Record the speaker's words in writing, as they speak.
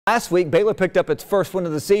Last week, Baylor picked up its first win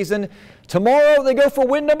of the season. Tomorrow, they go for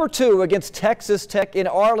win number 2 against Texas Tech in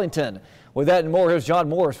Arlington. With that and more, here's John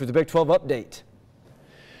Morris with the Big 12 update.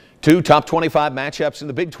 2 top 25 matchups in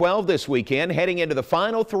the Big 12 this weekend, heading into the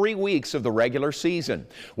final 3 weeks of the regular season.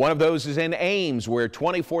 One of those is in Ames, where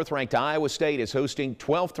 24th-ranked Iowa State is hosting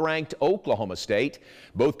 12th-ranked Oklahoma State.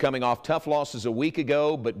 Both coming off tough losses a week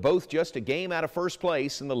ago, but both just a game out of first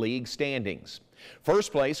place in the league standings.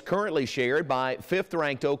 First place currently shared by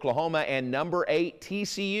 5th-ranked Oklahoma and number 8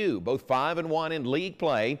 TCU, both 5-1 in league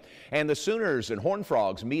play, and the Sooners and Horned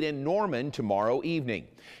Frogs meet in Norman tomorrow evening.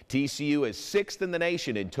 TCU is 6th in the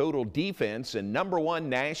nation in total defense and number 1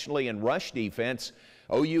 nationally in rush defense.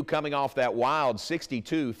 OU coming off that wild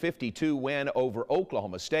 62-52 win over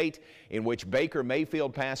Oklahoma State, in which Baker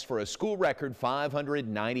Mayfield passed for a school record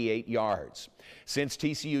 598 yards. Since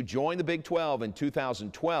TCU joined the Big 12 in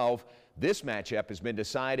 2012, this matchup has been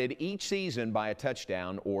decided each season by a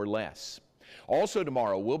touchdown or less. Also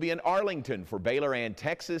tomorrow, we'll be in Arlington for Baylor and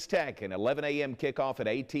Texas Tech, an 11 a.m. kickoff at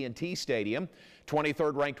AT&T Stadium.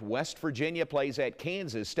 23rd-ranked West Virginia plays at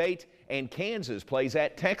Kansas State, and Kansas plays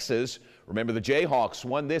at Texas. Remember, the Jayhawks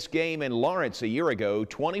won this game in Lawrence a year ago,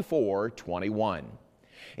 24-21.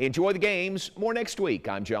 Enjoy the games. More next week.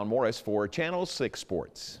 I'm John Morris for Channel 6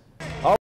 Sports.